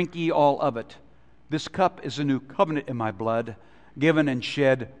 "Drink ye all of it. This cup is a new covenant in my blood, given and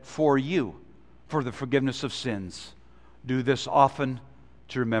shed for you for the forgiveness of sins. Do this often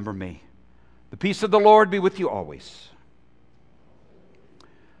to remember me." The peace of the Lord be with you always.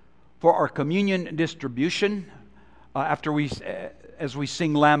 For our communion distribution, as we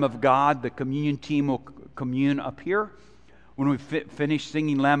sing Lamb of God, the communion team will commune up here. When we finish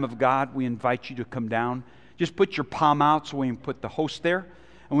singing Lamb of God, we invite you to come down. Just put your palm out so we can put the host there.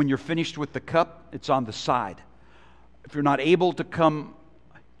 And when you're finished with the cup, it's on the side. If you're not able to come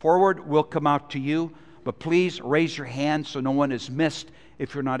forward, we'll come out to you. But please raise your hand so no one is missed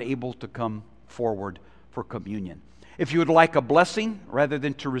if you're not able to come forward for communion. If you would like a blessing rather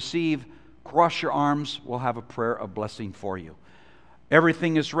than to receive, cross your arms. We'll have a prayer of blessing for you.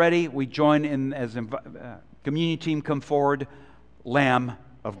 Everything is ready. We join in as communion team come forward. Lamb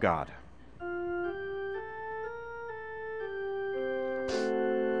of God.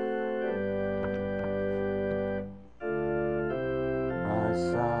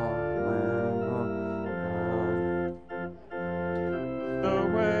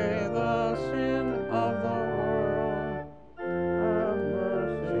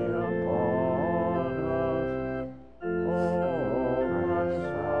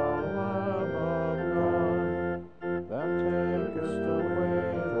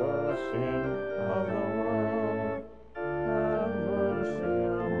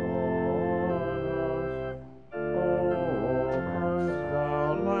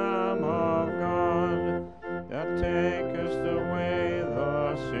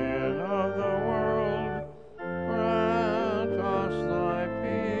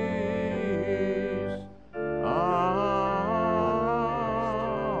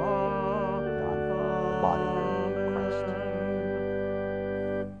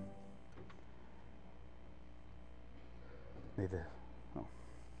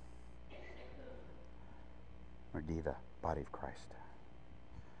 or D, the body of Christ.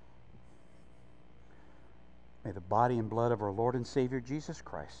 May the body and blood of our Lord and Savior Jesus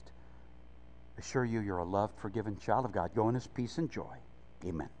Christ assure you you're a loved, forgiven child of God. Go in His peace and joy.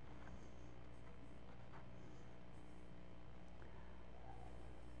 Amen.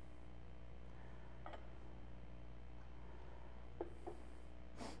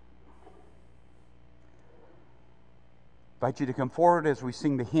 I invite you to come forward as we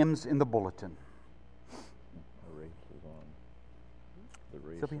sing the hymns in the bulletin. The race is on. The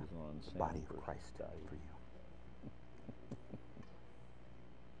race Sylvia, is on. the body of Christ for you.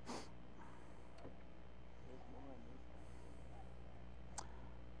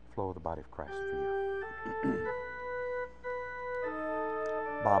 Flow of the body of Christ for you.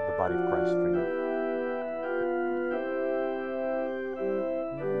 Bob, the body of Christ for you.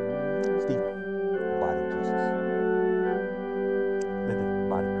 Steve, the body of Jesus. Linda, the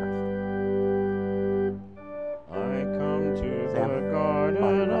body of Christ. I come to Sam, the body garden of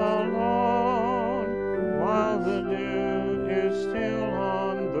Christ. alone while the dew is still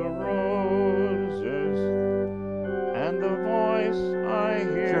on the roses, and the voice I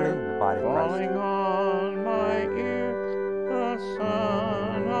Shirley, hear the body of Christ. falling on my ear, the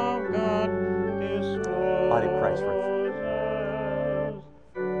Son of God discloses. Body of Christ, Ruth.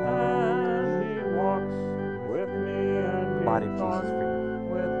 And He walks with me, and The body He of Jesus talks for you.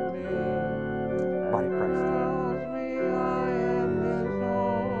 with me. Body of Christ. Tells me I am His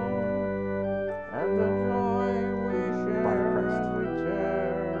own, and the joy we Body of share Christ. as we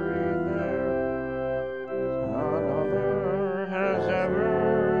tarry there, none other has ever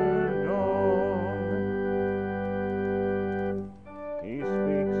known. He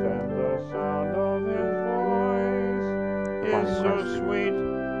speaks, and the sound of His voice Body is of so Christ. sweet,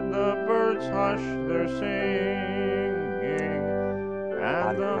 the birds hush their singing, Body and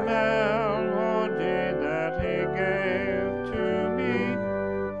of the Christ. melody that He gave to me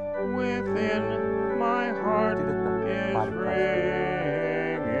within my heart Judith, the is body of Christ.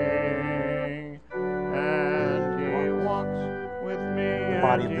 ringing, and He walks with me,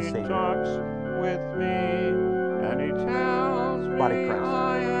 body and of the He Savior. talks with me, and He tells Body of me Christ.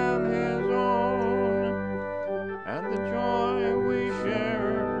 I am His own, and the joy we share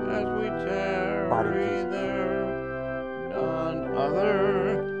as we Body of tarry Jesus. there, none other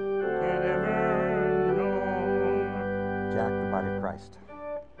can ever know. Jack, the body of Christ.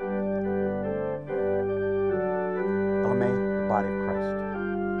 LeMay, the body of Christ.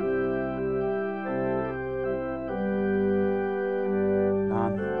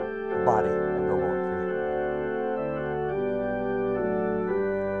 Don, the body of the Lord for you.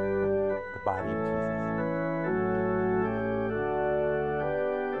 The body of Jesus.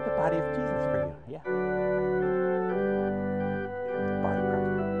 The body of Jesus for you, yeah. The body of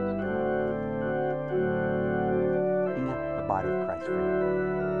Christ. Ina, the body of Christ for you.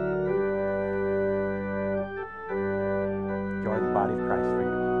 Joy, the body of Christ for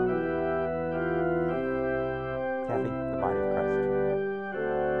you. Kathy, the body of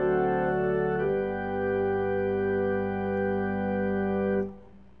Christ.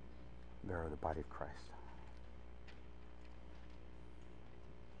 Vera, the body of Christ.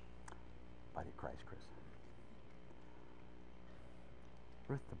 Body of Christ, Chris.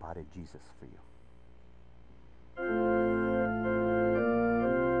 Ruth, the body of Jesus for you.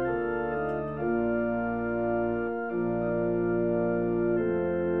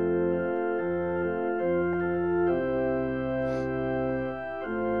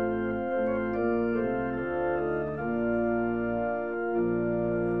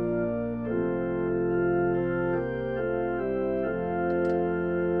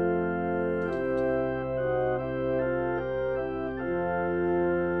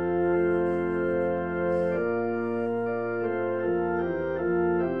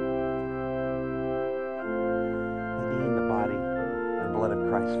 Nadine, the body and blood of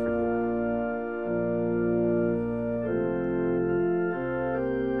Christ for you.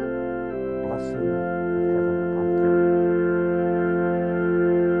 Blessing of heaven upon Karen.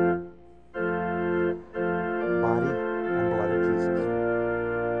 Body and blood of Jesus.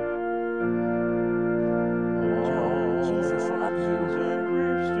 Jesus loves you. And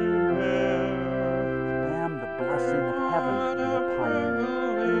griefs to bear, Pam, the blessing of heaven what be a upon you.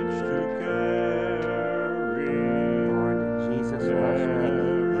 privilege to carry Lord, Jesus loves me. Amen.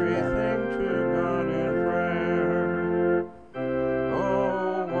 everything to God in prayer.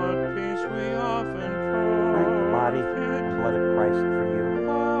 Oh, what peace we often Frank, the body forfeit. and blood of Christ for you.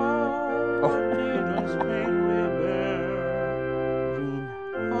 Oh, what needless pain we bear. Jean,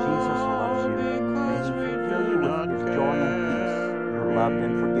 Jesus loves you. May because He we fill do you with not His joy and peace. You're loved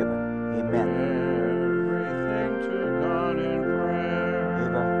and forgiven. Amen. Everything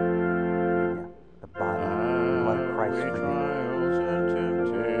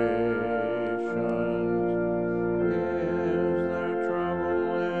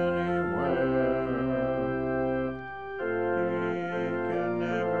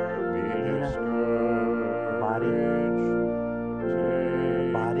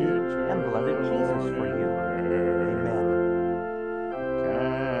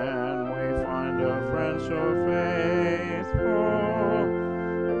so faithful,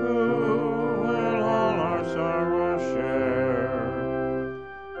 who will all our sorrow share.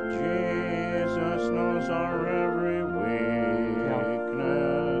 Jesus knows our every weakness.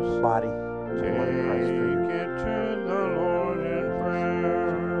 Body. Take it to the Lord in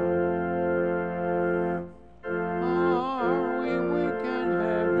prayer. Are we weak and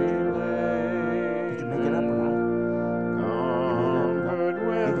heavy laden? Did you make it up or not? Comfort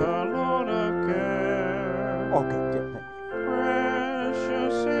with a load of care. Okay.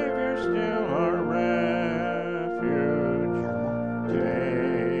 Precious Savior, still our refuge.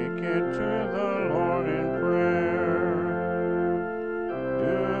 Take it to the Lord in prayer.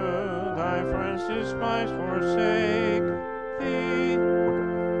 Do thy friends despise, forsake thee?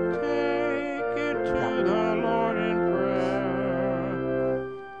 Take it to the Lord in prayer.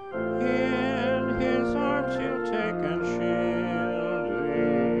 In his arms he'll take and shield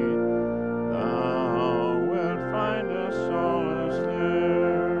thee. Thou wilt find a solace there.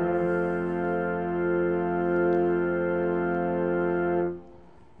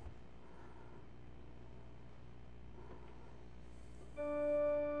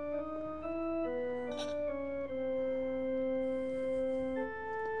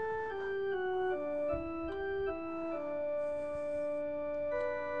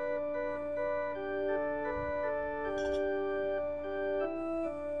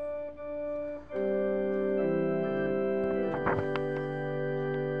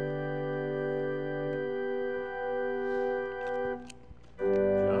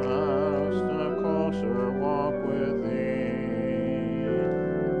 Just a closer walk with thee.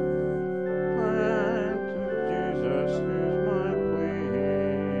 Friend to Jesus, here's my plea.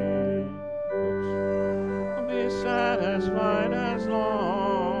 I'll be satisfied as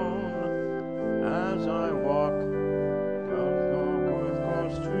long as I walk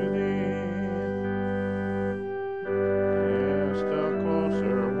close to thee. Just a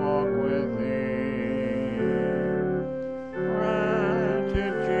closer walk with thee.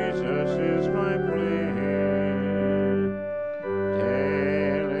 Granted, Jesus is my plea.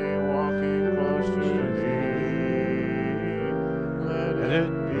 Daily walking close to thee. Let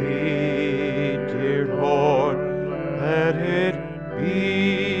it be, dear Lord, let it be.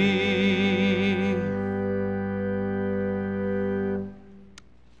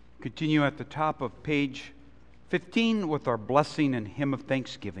 Continue at the top of page 15 with our blessing and hymn of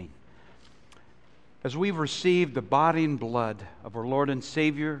thanksgiving. As we've received the body and blood of our Lord and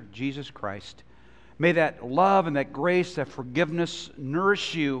Savior, Jesus Christ, may that love and that grace, that forgiveness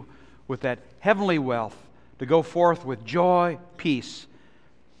nourish you with that heavenly wealth to go forth with joy, peace.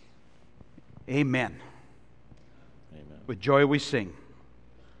 Amen. Amen. With joy we sing.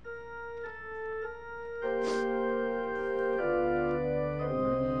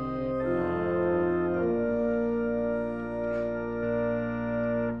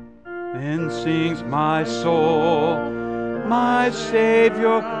 Then sings my soul, my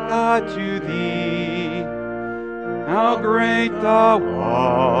Savior God, to thee. How great thou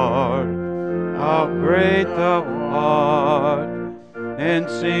art, how great thou art. And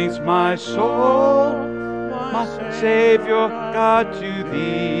sings my soul, my Savior God, to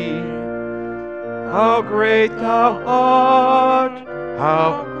thee. How great thou art,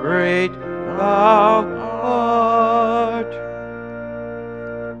 how great thou art.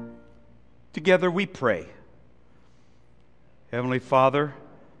 Together we pray. Heavenly Father,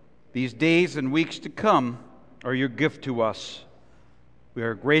 these days and weeks to come are your gift to us. We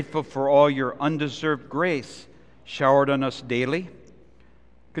are grateful for all your undeserved grace showered on us daily.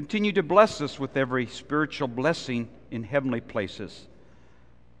 Continue to bless us with every spiritual blessing in heavenly places.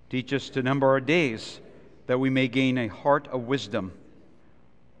 Teach us to number our days that we may gain a heart of wisdom.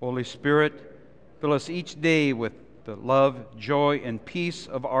 Holy Spirit, fill us each day with the love, joy, and peace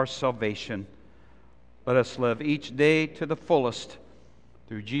of our salvation. Let us live each day to the fullest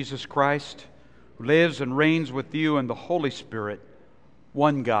through Jesus Christ, who lives and reigns with you and the Holy Spirit,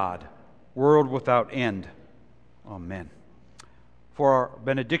 one God, world without end. Amen. For our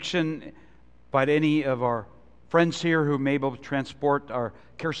benediction, invite any of our friends here who may be able to transport our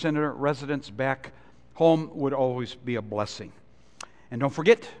care center residents back home would always be a blessing. And don't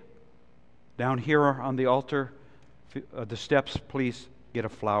forget, down here on the altar, the steps, please get a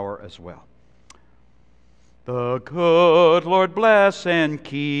flower as well. The good Lord bless and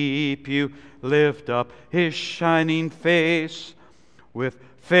keep you, lift up his shining face, with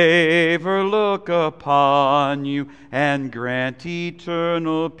favor look upon you, and grant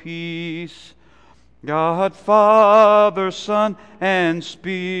eternal peace. God, Father, Son, and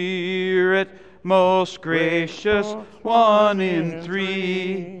Spirit, most gracious one in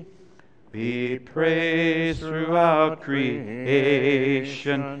three, be praised throughout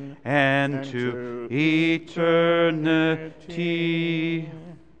creation and to eternity.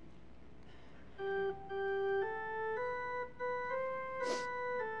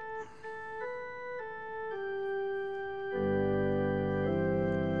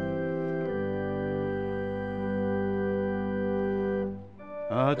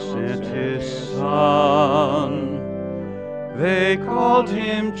 God sent His Son. They called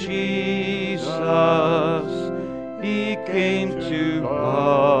Him Jesus. He came to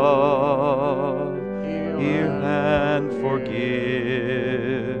love, heal, and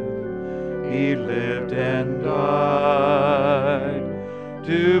forgive. He lived and died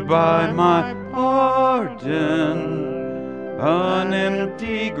to buy my pardon. An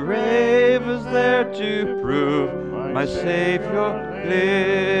empty grave is there to prove my Savior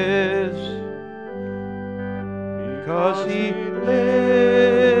lives. Because He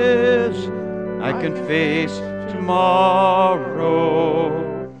lives, I can face tomorrow.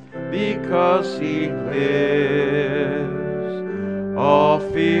 Because He lives, all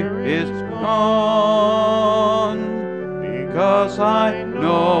fear is gone. Because I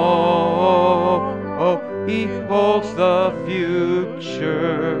know He holds the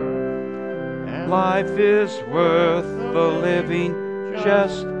future. Life is worth the living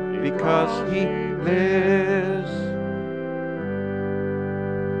just because He lives.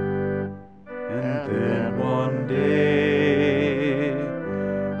 And then one day,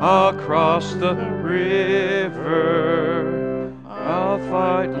 across the river, I'll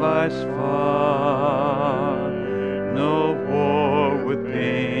fight life's fight, no war with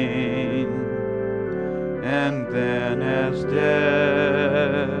pain. And then as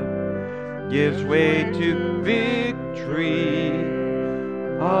death gives way to victory,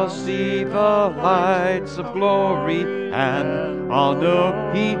 I'll see the lights of glory, and I'll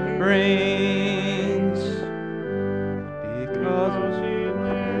know He reigns. Because He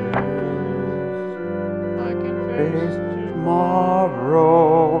lives, I can face tomorrow.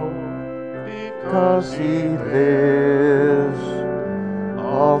 Because He lives,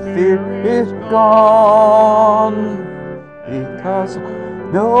 all fear is gone. Because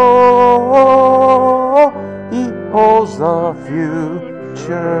no, He holds the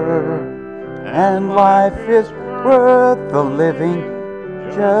future, and life is worth the living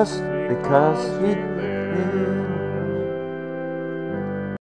just because He lives.